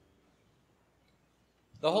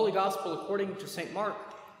The Holy Gospel according to St. Mark,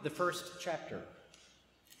 the first chapter.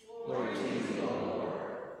 Glory to you, O Lord.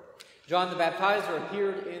 John the Baptizer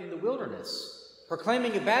appeared in the wilderness,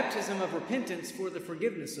 proclaiming a baptism of repentance for the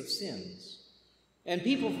forgiveness of sins. And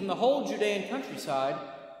people from the whole Judean countryside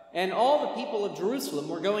and all the people of Jerusalem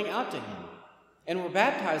were going out to him, and were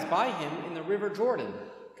baptized by him in the river Jordan,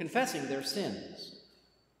 confessing their sins.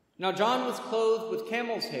 Now John was clothed with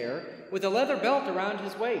camel's hair, with a leather belt around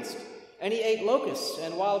his waist, and he ate locusts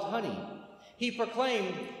and wild honey. He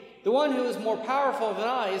proclaimed, "The one who is more powerful than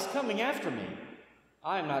I is coming after me.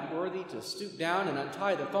 I am not worthy to stoop down and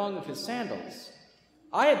untie the thong of his sandals.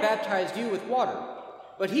 I have baptized you with water,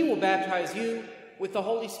 but he will baptize you with the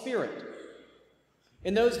Holy Spirit."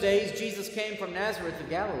 In those days, Jesus came from Nazareth of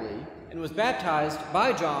Galilee and was baptized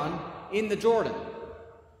by John in the Jordan.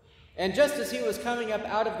 And just as he was coming up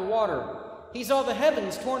out of the water, he saw the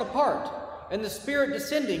heavens torn apart and the Spirit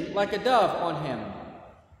descending like a dove on him.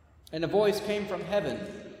 And a voice came from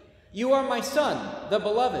heaven, "You are my Son, the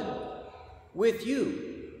Beloved. With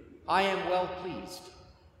you I am well pleased."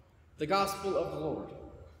 The Gospel of the Lord.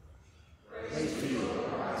 Praise to you, O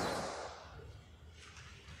Christ.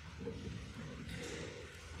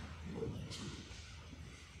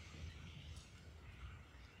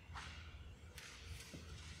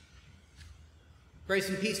 Grace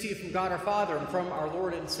and peace to you from God our Father and from our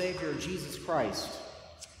Lord and Savior, Jesus Christ.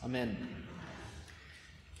 Amen.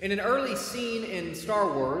 In an early scene in Star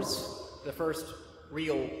Wars, the first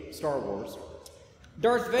real Star Wars,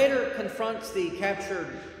 Darth Vader confronts the captured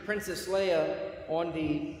Princess Leia on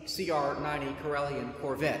the CR-90 Corellian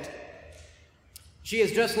Corvette. She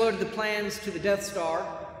has just loaded the plans to the Death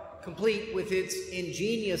Star, complete with its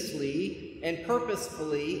ingeniously and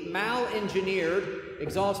purposefully mal-engineered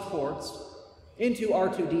exhaust ports, into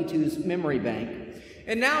R2-D2's memory bank.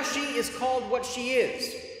 And now she is called what she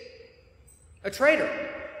is, a traitor.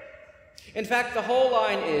 In fact, the whole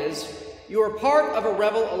line is, "You are part of a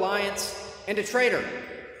rebel alliance and a traitor."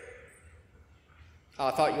 I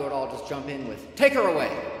thought you would all just jump in with, "Take her away."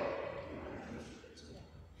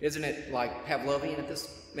 Isn't it like Pavlovian at this?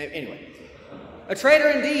 Anyway, a traitor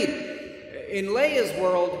indeed. In Leia's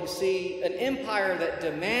world, you see an empire that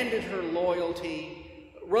demanded her loyalty,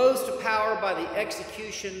 rose to power by the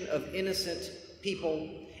execution of innocent people,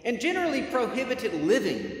 and generally prohibited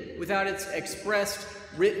living without its expressed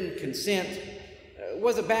written consent,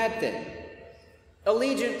 was a bad thing.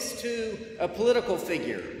 Allegiance to a political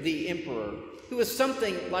figure, the emperor, who was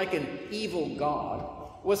something like an evil god,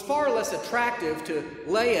 was far less attractive to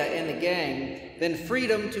Leia and the gang than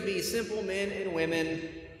freedom to be simple men and women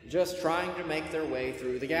just trying to make their way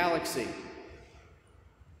through the galaxy.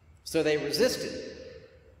 So they resisted,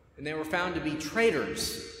 and they were found to be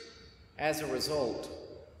traitors as a result.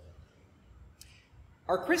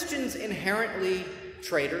 Are Christians inherently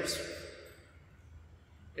traitors?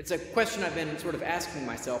 It's a question I've been sort of asking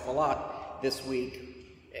myself a lot this week.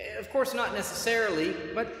 Of course, not necessarily,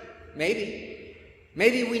 but maybe.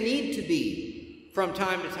 Maybe we need to be from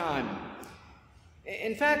time to time.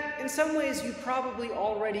 In fact, in some ways, you probably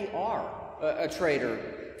already are a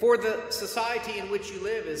traitor, for the society in which you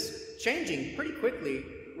live is changing pretty quickly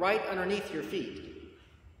right underneath your feet.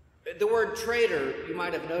 The word traitor, you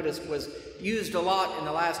might have noticed, was used a lot in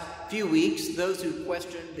the last few weeks. Those who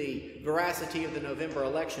questioned the veracity of the November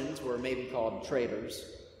elections were maybe called traitors.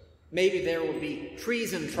 Maybe there will be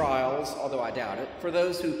treason trials, although I doubt it, for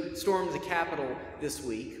those who stormed the Capitol this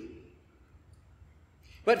week.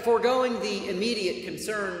 But foregoing the immediate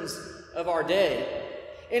concerns of our day,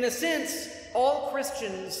 in a sense, all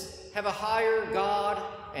Christians have a higher God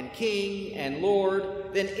and King and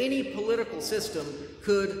Lord than any political system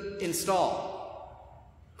could install.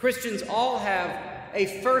 Christians all have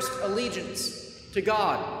a first allegiance to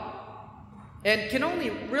God and can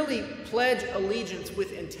only really pledge allegiance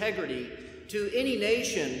with integrity to any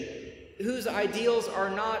nation whose ideals are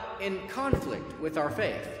not in conflict with our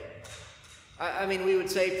faith. I mean, we would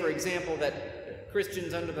say, for example, that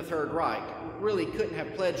Christians under the Third Reich really couldn't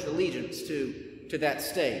have pledged allegiance to that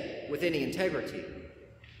state with any integrity.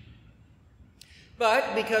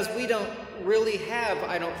 But because we don't really have,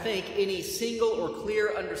 I don't think, any single or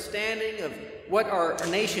clear understanding of what our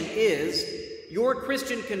nation is, your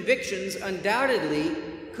Christian convictions undoubtedly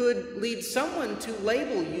could lead someone to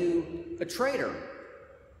label you a traitor.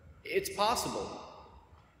 It's possible,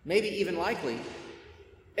 maybe even likely.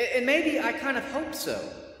 And maybe I kind of hope so.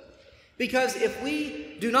 Because if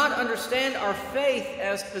we do not understand our faith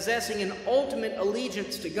as possessing an ultimate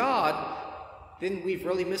allegiance to God, then we've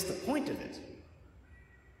really missed the point of it.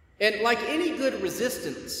 And like any good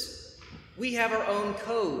resistance, we have our own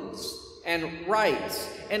codes and rights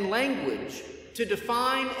and language to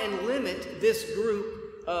define and limit this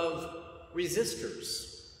group of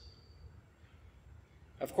resistors.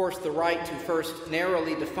 Of course, the rite to first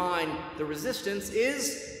narrowly define the resistance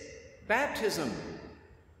is baptism.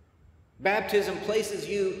 Baptism places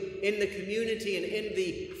you in the community and in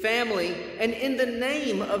the family and in the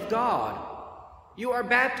name of God. You are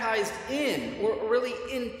baptized in, or really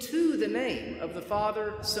into, the name of the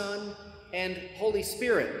Father, Son, and Holy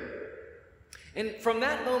Spirit. And from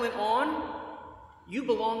that moment on, you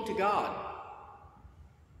belong to God.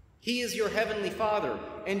 He is your heavenly Father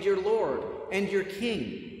and your Lord and your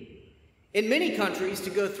King. In many countries, to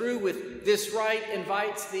go through with this rite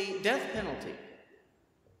invites the death penalty.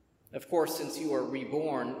 Of course, since you are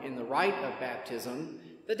reborn in the rite of baptism,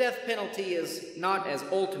 the death penalty is not as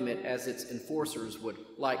ultimate as its enforcers would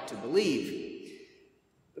like to believe.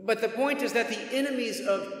 But the point is that the enemies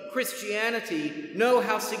of Christianity know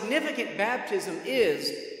how significant baptism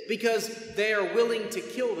is because they are willing to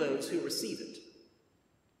kill those who receive it.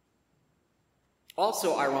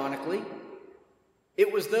 Also, ironically,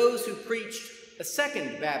 it was those who preached a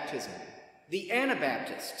second baptism, the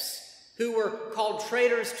Anabaptists, who were called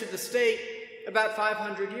traitors to the state about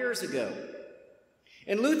 500 years ago.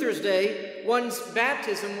 In Luther's day, one's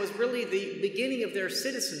baptism was really the beginning of their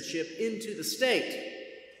citizenship into the state.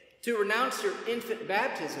 To renounce your infant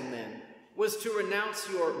baptism, then, was to renounce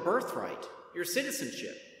your birthright, your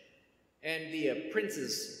citizenship. And the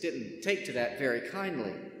princes didn't take to that very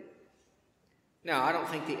kindly. Now, I don't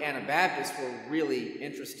think the Anabaptists were really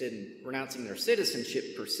interested in renouncing their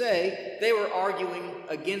citizenship per se. They were arguing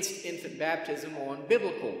against infant baptism on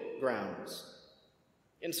biblical grounds.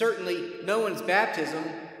 And certainly, no one's baptism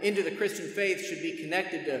into the Christian faith should be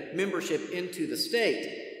connected to membership into the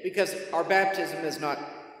state, because our baptism is not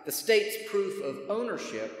the state's proof of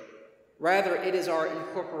ownership. Rather, it is our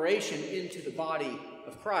incorporation into the body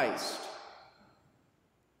of Christ.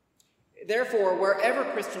 Therefore, wherever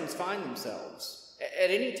Christians find themselves,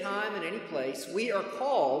 at any time and any place, we are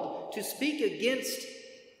called to speak against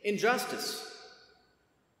injustice.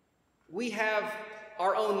 We have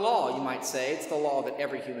our own law, you might say. It's the law that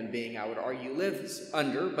every human being, I would argue, lives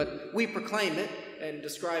under, but we proclaim it and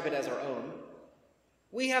describe it as our own.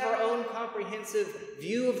 We have our own comprehensive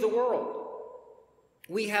view of the world.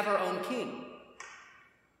 We have our own king.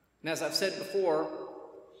 And as I've said before,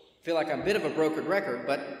 I feel like I'm a bit of a broken record,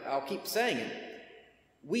 but I'll keep saying it.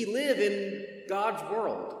 We live in God's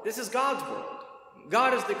world. This is God's world.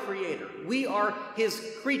 God is the creator. We are his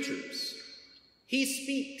creatures. He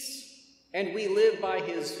speaks, and we live by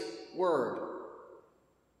his word.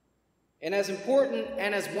 And as important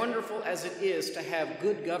and as wonderful as it is to have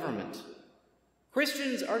good government,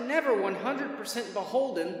 Christians are never 100%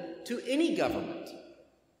 beholden to any government.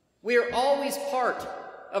 We are always part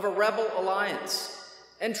of a rebel alliance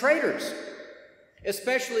and traitors,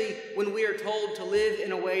 especially when we are told to live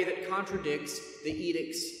in a way that contradicts the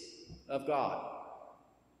edicts of God.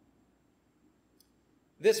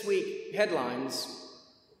 This week, headlines,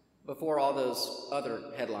 before all those other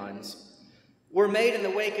headlines, were made in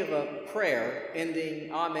the wake of a prayer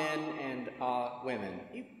ending Amen and Women.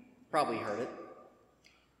 You probably heard it.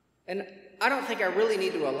 And I don't think I really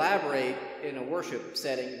need to elaborate in a worship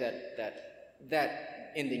setting that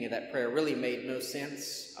ending of that prayer really made no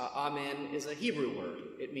sense. Amen is a Hebrew word.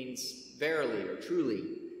 It means verily or truly.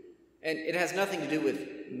 And it has nothing to do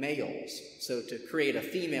with males. So to create a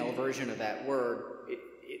female version of that word,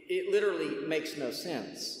 it literally makes no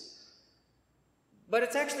sense. But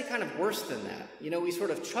it's actually kind of worse than that. You know, we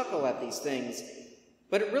sort of chuckle at these things,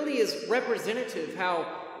 but it really is representative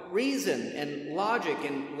how reason and logic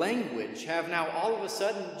and language have now all of a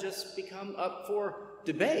sudden just become up for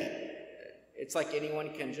debate. It's like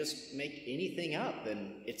anyone can just make anything up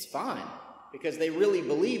and it's fine because they really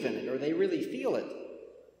believe in it or they really feel it.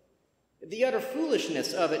 The utter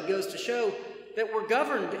foolishness of it goes to show that we're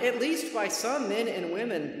governed at least by some men and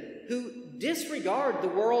women who disregard the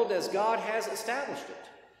world as God has established it.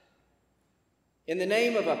 In the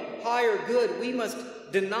name of a higher good, we must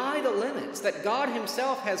deny the limits that God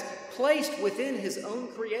himself has placed within his own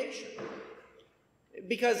creation.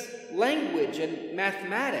 Because language and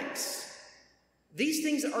mathematics, these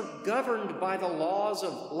things are governed by the laws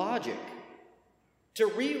of logic. To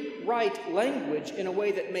rewrite language in a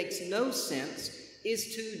way that makes no sense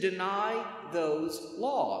is to deny those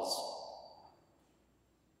laws.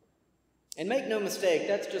 And make no mistake,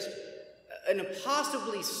 that's just an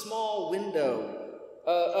impossibly small window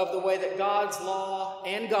of the way that God's law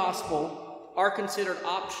and gospel are considered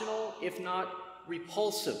optional, if not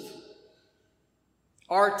repulsive.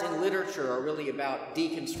 Art and literature are really about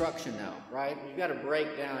deconstruction now, right? We've got to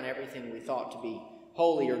break down everything we thought to be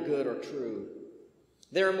holy or good or true.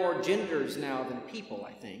 There are more genders now than people,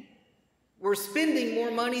 I think. We're spending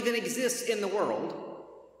more money than exists in the world.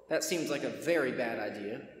 That seems like a very bad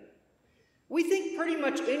idea. We think pretty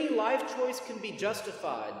much any life choice can be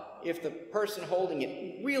justified if the person holding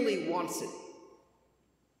it really wants it.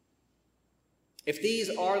 If these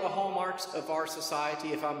are the hallmarks of our society,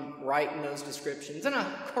 if I'm right in those descriptions, and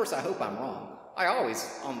of course I hope I'm wrong. I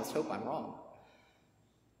always almost hope I'm wrong.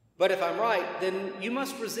 But if I'm right, then you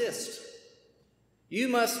must resist. You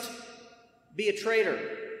must be a traitor.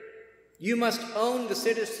 You must own the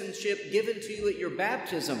citizenship given to you at your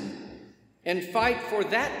baptism and fight for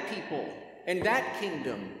that people and that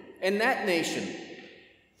kingdom and that nation.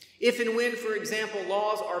 If and when, for example,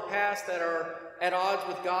 laws are passed that are at odds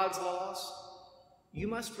with God's laws, you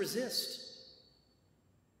must resist.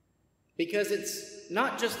 Because it's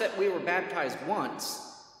not just that we were baptized once.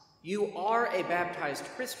 You are a baptized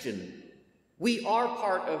Christian. We are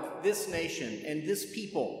part of this nation and this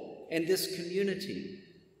people and this community.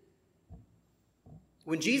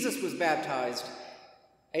 When Jesus was baptized,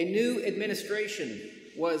 a new administration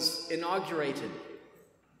was inaugurated.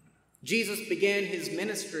 Jesus began his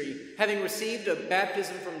ministry having received a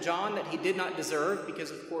baptism from John that he did not deserve because,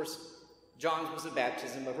 of course, John's was a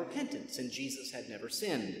baptism of repentance and Jesus had never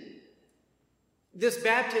sinned. This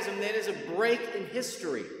baptism then is a break in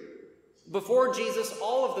history. Before Jesus,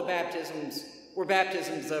 all of the baptisms were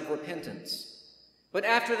baptisms of repentance. But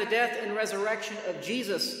after the death and resurrection of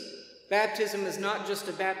Jesus, baptism is not just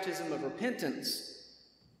a baptism of repentance.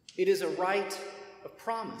 It is a rite of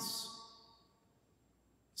promise.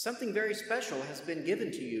 Something very special has been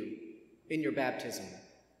given to you in your baptism.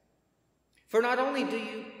 For not only do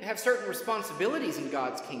you have certain responsibilities in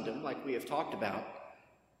God's kingdom, like we have talked about,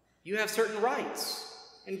 you have certain rights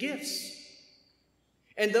and gifts.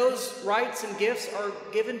 And those rights and gifts are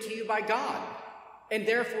given to you by God, and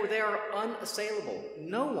therefore they are unassailable.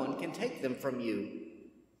 No one can take them from you.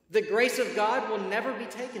 The grace of God will never be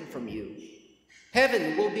taken from you.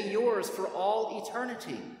 Heaven will be yours for all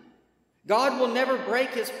eternity. God will never break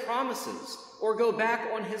his promises or go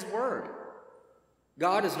back on his word.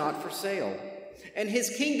 God is not for sale, and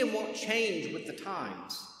his kingdom won't change with the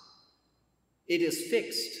times. It is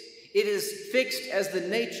fixed. It is fixed as the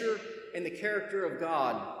nature and the character of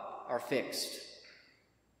God are fixed.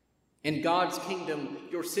 In God's kingdom,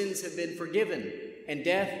 your sins have been forgiven, and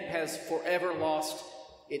death has forever lost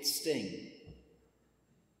its sting.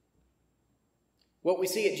 What we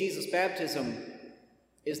see at Jesus' baptism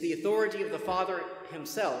is the authority of the Father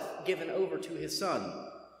himself given over to his Son.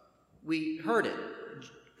 We heard it.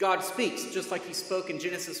 God speaks just like he spoke in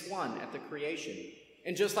Genesis 1 at the creation.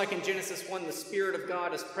 And just like in Genesis 1, the Spirit of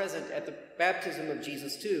God is present at the baptism of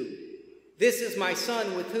Jesus too. This is my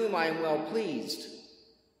Son with whom I am well pleased.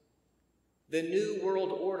 The new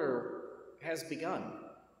world order has begun.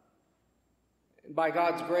 By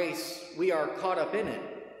God's grace, we are caught up in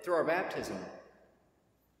it through our baptism.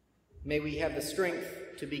 May we have the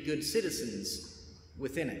strength to be good citizens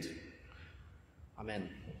within it. Amen.